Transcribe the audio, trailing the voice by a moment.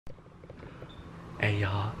Hey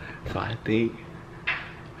y'all, so I think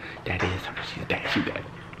that is her. She's back, she's back.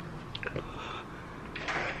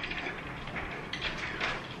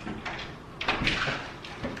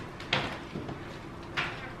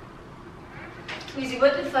 Tweezy,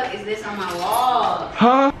 what the fuck is this on my wall?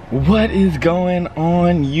 Huh? What is going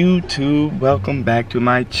on YouTube? Welcome back to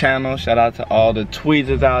my channel. Shout out to all the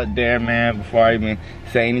tweezers out there, man. Before I even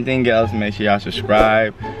say anything else, make sure y'all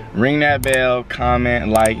subscribe, ring that bell, comment,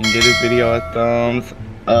 like, and give this video a thumbs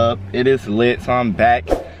up. It is lit, so I'm back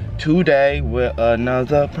today with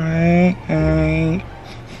another prank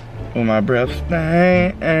with my breath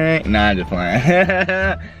stank. Nah, I'm just playing.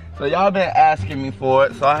 So y'all been asking me for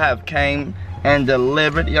it, so I have came and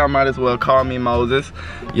delivered. Y'all might as well call me Moses.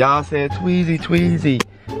 Y'all said, Tweezy,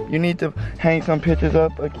 you need to hang some pictures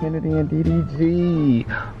up of Kennedy and DDG.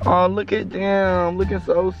 Oh, look at them, looking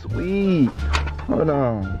so sweet. Hold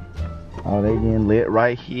on. Oh, they getting lit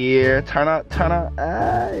right here. Turn up.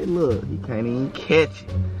 Hey, look, he can't even catch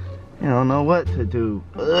it. You don't know what to do.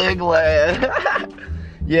 Ugly.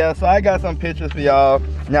 Yeah, so I got some pictures for y'all.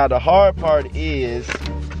 Now the hard part is,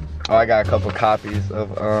 oh, I got a couple copies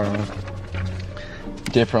of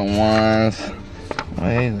different ones.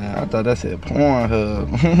 Wait, I thought that said Pornhub.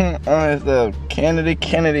 Oh, it's the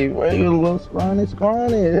Kennedy. Where you little scrawny?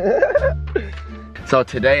 So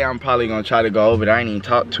today I'm probably gonna try to go over there. I ain't even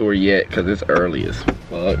talked to her yet because it's early as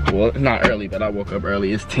fuck. Well, not early, but I woke up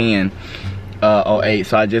early. It's 10:08.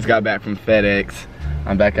 So I just got back from FedEx.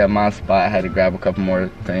 I'm back at my spot. I had to grab a couple more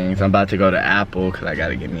things. I'm about to go to Apple because I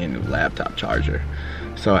gotta get me a new laptop charger.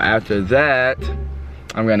 So after that,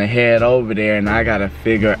 I'm gonna head over there and I gotta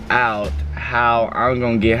figure out how I'm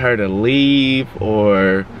gonna get her to leave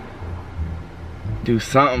or do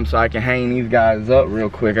something so I can hang these guys up real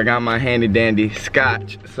quick. I got my handy dandy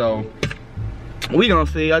scotch, so we gonna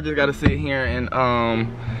see. I just gotta sit here and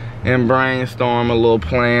brainstorm a little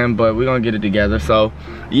plan, but we're gonna get it together. So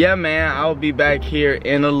yeah, man, I'll be back here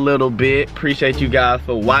in a little bit. Appreciate you guys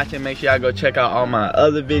for watching. Make sure y'all go check out all my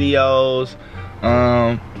other videos.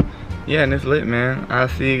 Yeah, and it's lit, man. I'll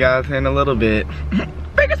see you guys in a little bit.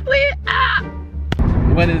 Big split.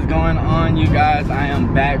 What is going on, you guys? I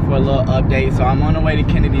am back for a little update. So I'm on the way to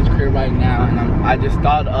Kennedy's crib right now, and I just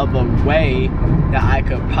thought of a way that I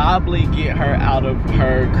could probably get her out of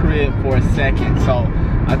her crib for a second. So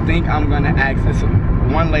I think I'm gonna ask this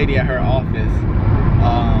one lady at her office.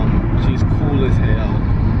 She's cool as hell.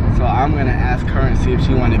 So I'm gonna ask her and see if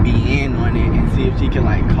she wanna be in on it and see if she can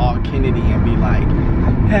like call Kennedy and be like,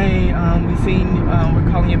 hey, we're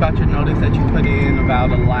calling you about your notice that you put in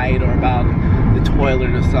about a light or about the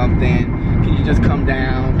toilet or something. Can you just come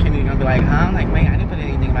down? Kennedy's gonna be like, huh? I'm like, wait, I didn't put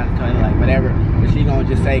anything about the toilet, like whatever. But she gonna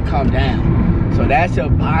just say, come down. So that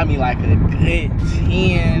should buy me like a good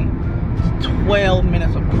 10-12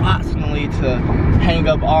 minutes approximately to hang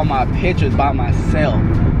up all my pictures by myself.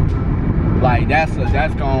 Like that's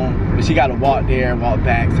gonna, but she gotta walk there, walk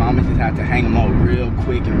back, so I'm gonna just have to hang them up real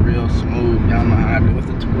quick and real smooth. Y'all know how I do with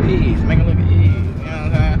the tweeze, make it look easy, you know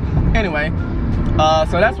what I'm saying? Anyway,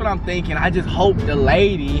 so that's what I'm thinking. I just hope the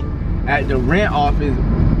lady at the rent office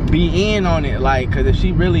be in on it, like, cause if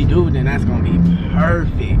she really do, then that's gonna be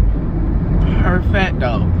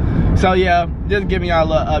perfecto. So yeah, just giving y'all a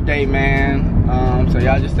little update, man. So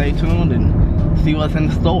y'all just stay tuned and see what's in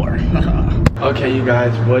the store. Okay, you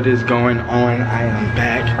guys, what is going on? I am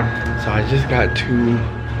back. So I just got to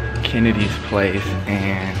Kennedy's place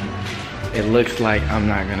and it looks like I'm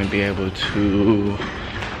not gonna be able to,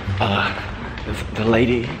 the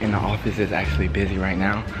lady in the office is actually busy right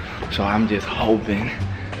now. So I'm just hoping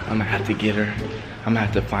I'm gonna have to get her, I'm gonna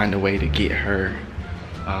have to find a way to get her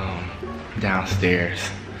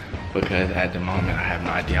downstairs, because at the moment I have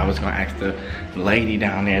no idea. I was gonna ask the lady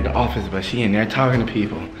down there at the office, but she in there talking to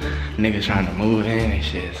people. Niggas trying to move in and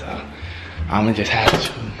shit, so I'm gonna just have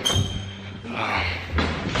to,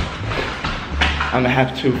 I'm gonna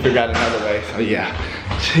have to figure out another way. So yeah,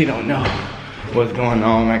 she don't know what's going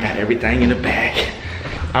on. I got everything in the back.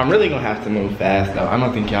 I'm really gonna have to move fast though. I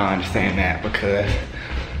don't think y'all understand that because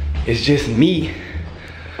it's just me.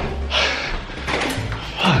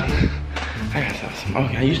 Fuck. I gotta stop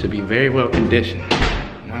smoking. I used to be very well conditioned.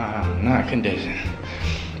 Nah, not conditioned.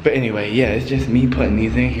 But anyway, yeah, it's just me putting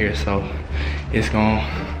these in here, so it's I'm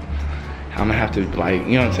gonna have to, like,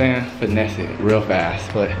 you know what I'm saying? Finesse it real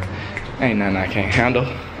fast, but ain't nothing I can't handle.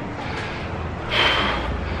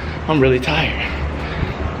 I'm really tired.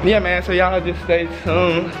 Yeah, man, so y'all just stay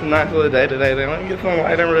tuned. It's a nice little day today. Let me get some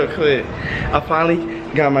lighting real quick. I finally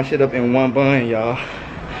got my shit up in one bun, y'all.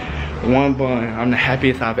 One bun. I'm the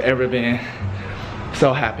happiest I've ever been.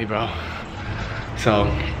 So happy, bro. So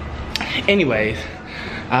anyways,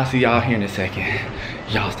 I'll see y'all here in a second.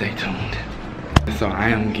 Y'all stay tuned. So I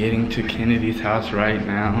am getting to Kennedy's house right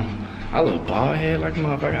now. I look bald head like a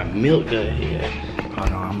motherfucker. I got milk good here.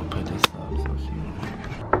 Hold on, I'm gonna put this up so she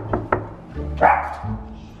don't.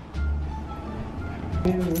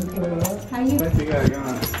 How you? What you got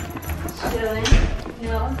going? Chilling. You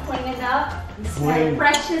know, cleaning up. Smelling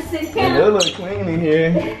freshness in It here. do look clean in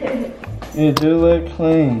here. It do look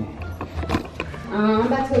clean. I'm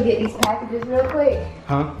about to go get these packages real quick.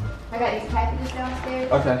 Huh? I got these packages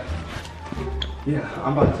downstairs. Okay. Yeah,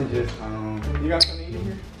 I'm about to just, you got something to eat in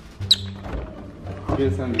here?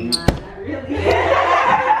 Get something to eat. Not really.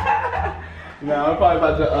 No, I'm probably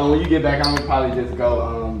about to, when you get back, I'm gonna probably just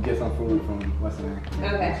go, get some food from, what's the name?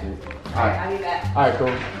 Okay. Alright. I'll be back. Alright,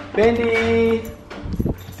 cool. Fendi!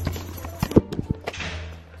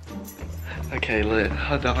 Okay, look,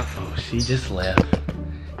 hold on. So she just left.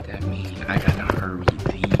 That means I gotta hurry the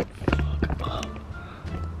fuck up.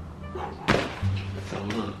 So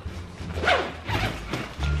look.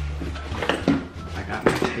 I got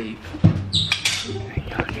my tape. And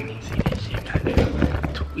y'all can't even see that shit. Gotta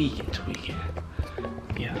tweak it.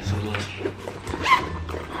 Yeah, so look.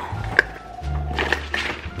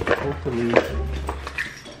 Hopefully.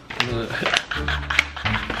 Look.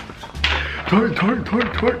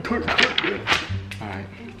 Twerk. Alright.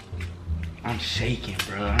 I'm shaking,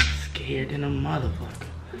 bro. I'm scared than a motherfucker.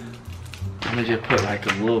 I'm gonna just put like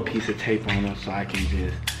a little piece of tape on them so I can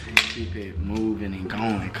just keep it moving and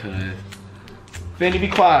going, cause Fendi, be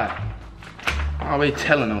quiet. I'm always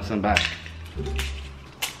telling on somebody.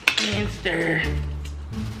 Finster.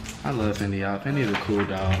 I love Fendi, y'all. Fendi's a cool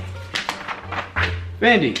dog.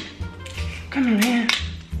 Fendi, come here, man.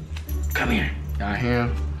 Come here. Y'all hear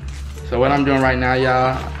him? So what I'm doing right now,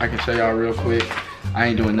 y'all, I can show y'all real quick. I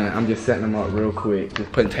ain't doing nothing. I'm just setting them up real quick.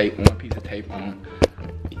 Just putting tape, one piece of tape on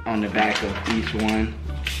the back of each one.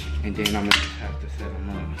 And then I'm gonna just have to set them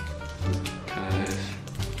up. Cause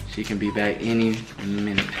she can be back any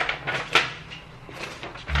minute.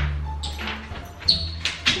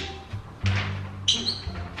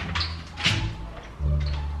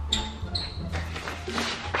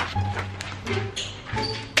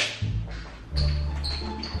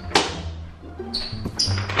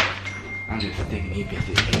 I'm just sticking these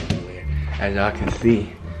bitches everywhere. As y'all can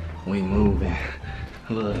see, we moving.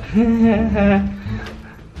 Look.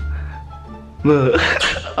 Look.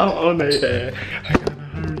 I'm on their head. I gotta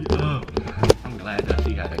hurry up. I'm glad that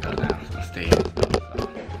she gotta go downstairs though.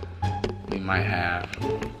 So we might have a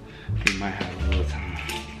little time.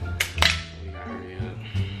 We gotta hurry up.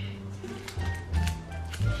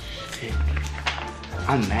 Shit.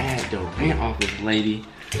 I'm mad the rent office lady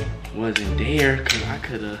wasn't there, cause I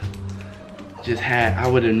could've just had, I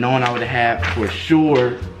would've known I would've had for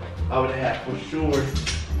sure a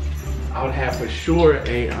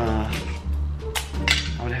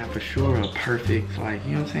perfect, like,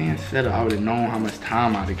 you know what I'm saying, setup. I would've known how much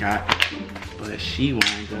time I'd have got, but she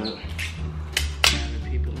wound up having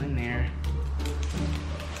people in there,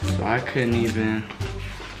 so I couldn't even,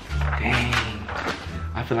 dang,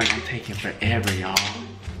 I feel like I'm taking forever, y'all.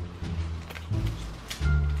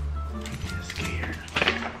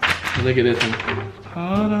 Look at this one.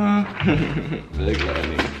 Hold on. Look at that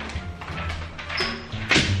nigga.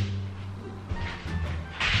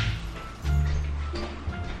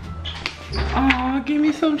 Aw, give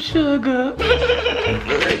me some sugar. Look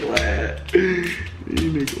glad. You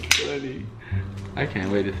nigga funny. I can't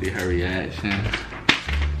wait to see her reaction.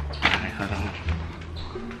 Alright, hold on.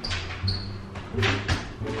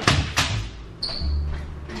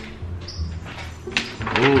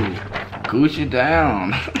 Ooh, Gucci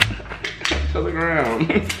down. To the ground.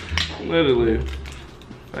 Literally.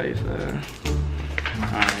 Face there.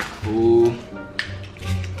 Alright, cool.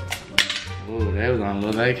 Ooh, that was on a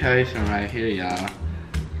little vacation right here, y'all.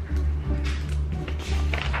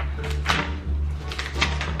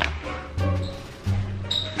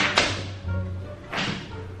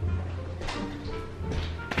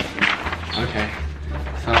 Okay,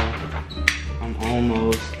 so I'm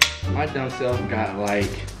almost, my dumb self got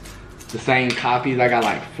like the same copies. I got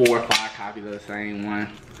like 4 or 5 copies of the same one.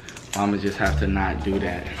 I'm gonna just have to not do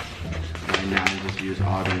that right now and just use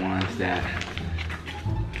all the ones that,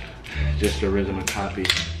 just the original copy.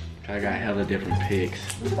 I got hella different pics.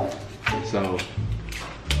 So,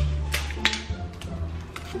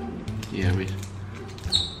 yeah, we.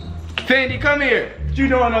 Fendi, come here. What you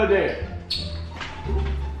doing over there?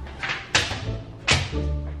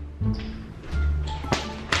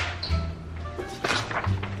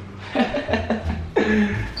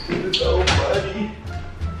 This is so funny.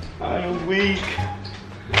 I am weak.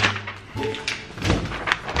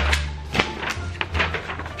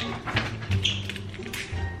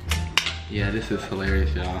 Yeah, this is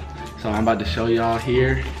hilarious, y'all. So I'm about to show y'all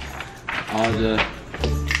here all the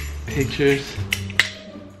pictures.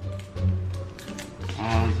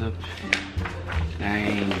 All the,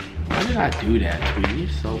 dang. Why did I do that, Tweety? You're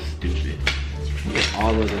so stupid. Get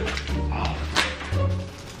all of the, oh.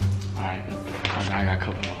 Alright, I got a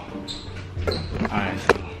couple more. Alright,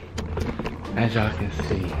 so, as y'all can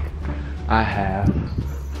see, I have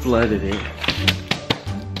flooded it.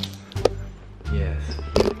 Yes,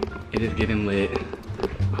 it is getting lit.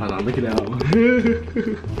 Hold on, look at that one.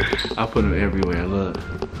 I put them everywhere, look.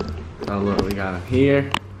 So look, we got them here,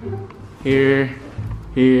 here,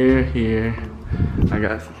 here, here. I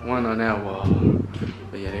got one on that wall.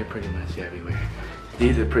 But yeah, they're pretty much everywhere.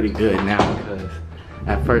 These are pretty good now because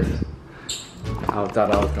at first I thought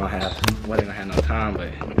I was gonna have, wasn't gonna have no time,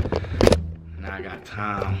 but now I got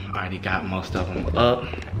time. I already got most of them up.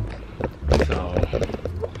 So,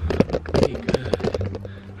 pretty good.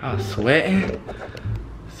 I was sweating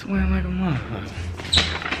like a motherfucker.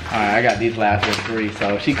 Alright, I got these last 3,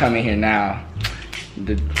 so if she come in here now,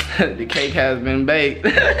 the cake has been baked.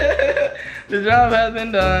 The job has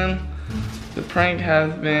been done. The prank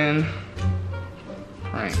has been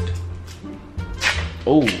pranked.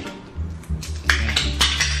 Oh.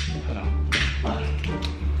 Hold on.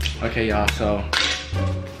 Okay, y'all, so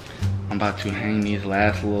I'm about to hang these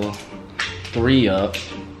last little 3 up.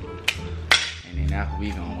 And then after we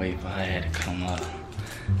gonna wait for her to come up.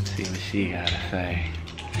 See what she gotta say.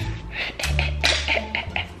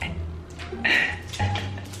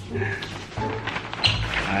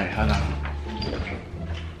 Alright, hold on.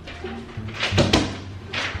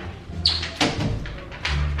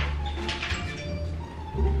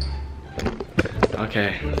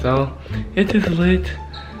 Okay, so it is lit.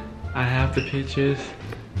 I have the pictures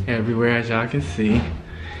everywhere, as y'all can see.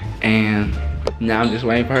 And now I'm just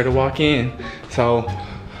waiting for her to walk in. So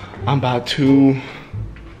I'm about to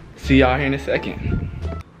see y'all here in a second.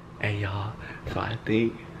 Hey y'all, so I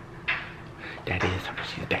think that is her.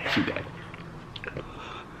 She's back.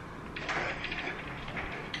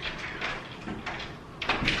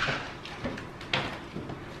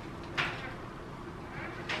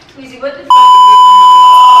 Squeezy, what the f is this on the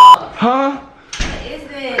wall? Huh? What is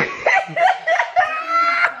this?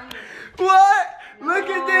 What? Look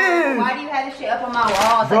at this. Why do you have this shit up on my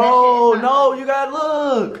wall? Bro, no, you gotta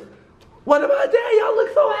look. What about that? Y'all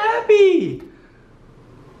look so happy.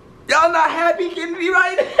 Y'all not happy, Kennedy,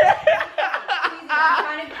 right there? I'm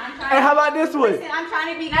trying to, Hey, how about this one? listen, I'm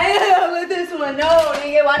trying to be nice with this one. No,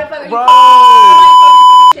 nigga, why the fuck are you Bro.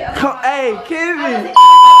 Come, hey, Kennedy. All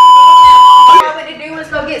I wanted to do was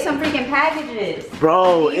go get some freaking packages.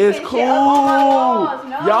 Bro, it's cool. No.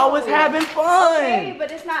 Y'all was having fun. Okay,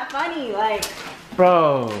 but it's not funny. Like,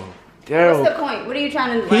 bro, what's the point? What are you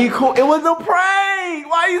trying to do? He cool. It was a prank.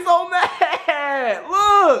 Why are you so mad?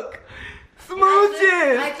 Look,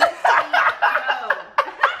 smooches. I just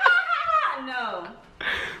no.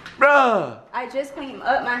 Bruh. I just cleaned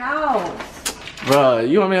up my house. Bruh,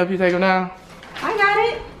 you want me to help you take them down? I got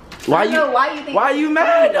it. Why Why you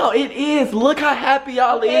mad though? It is. Look how happy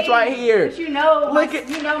y'all is right here. But you know,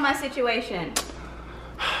 you know my situation.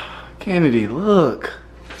 Kennedy, look.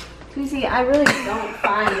 You see, I really don't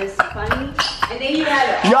find this funny. And then you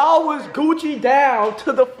had y'all was Gucci down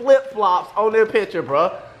to the flip flops on their picture,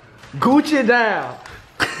 bruh. Gucci down.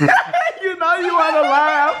 You know you wanna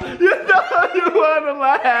laugh. You know you wanna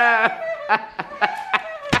laugh.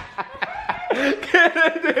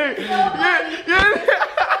 Kennedy.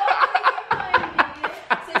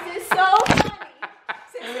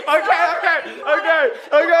 Okay.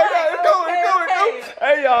 It's going.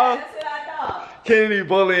 Hey, y'all. That's what I thought. Kennedy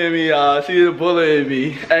bullying me, y'all. She's bullying me.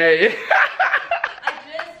 Hey.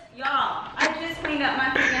 I just cleaned up my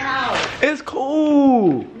freaking house. It's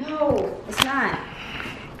cool. No, it's not.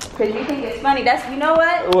 Because you think it's funny. You know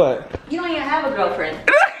what? What? You don't even have a girlfriend.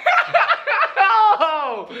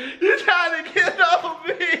 No! You're trying to get on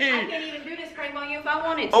me. I can't even do this prank on you if I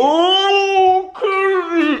wanted to. Oh,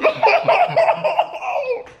 Kennedy.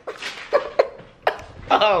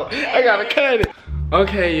 Oh, I gotta cut it.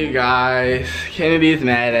 Okay, you guys. Kennedy's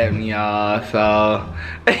mad at me, y'all. So,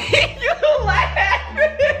 you laughing?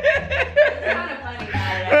 It's kind of funny now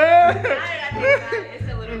that I think about it. It's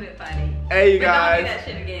a little bit funny. Hey, you but guys. don't do that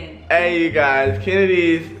shit again. Hey, you guys.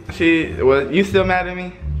 Kennedy's. Well, you still mad at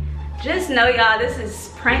me? Just know, y'all, this is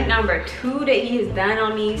prank number 2 that he has done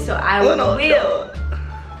on me. So I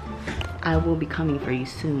will be coming for you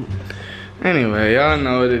soon. Anyway, y'all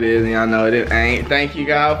know what it is and y'all know what it ain't. Thank you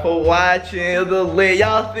guys for watching. It was lit.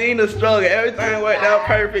 Y'all seen the struggle. Everything worked out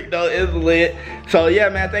perfect though. It's lit. So yeah,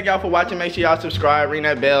 man, thank y'all for watching. Make sure y'all subscribe, ring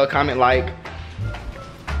that bell, comment, like.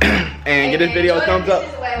 and give this video a thumbs up.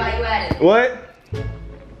 Away while you at it. What?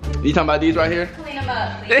 You talking about these right here? Clean them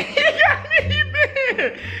up, please.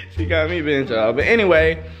 She got me bent, y'all. But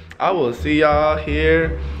anyway, I will see y'all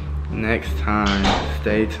here next time.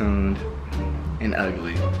 Stay tuned and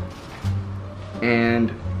ugly.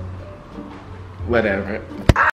 And whatever.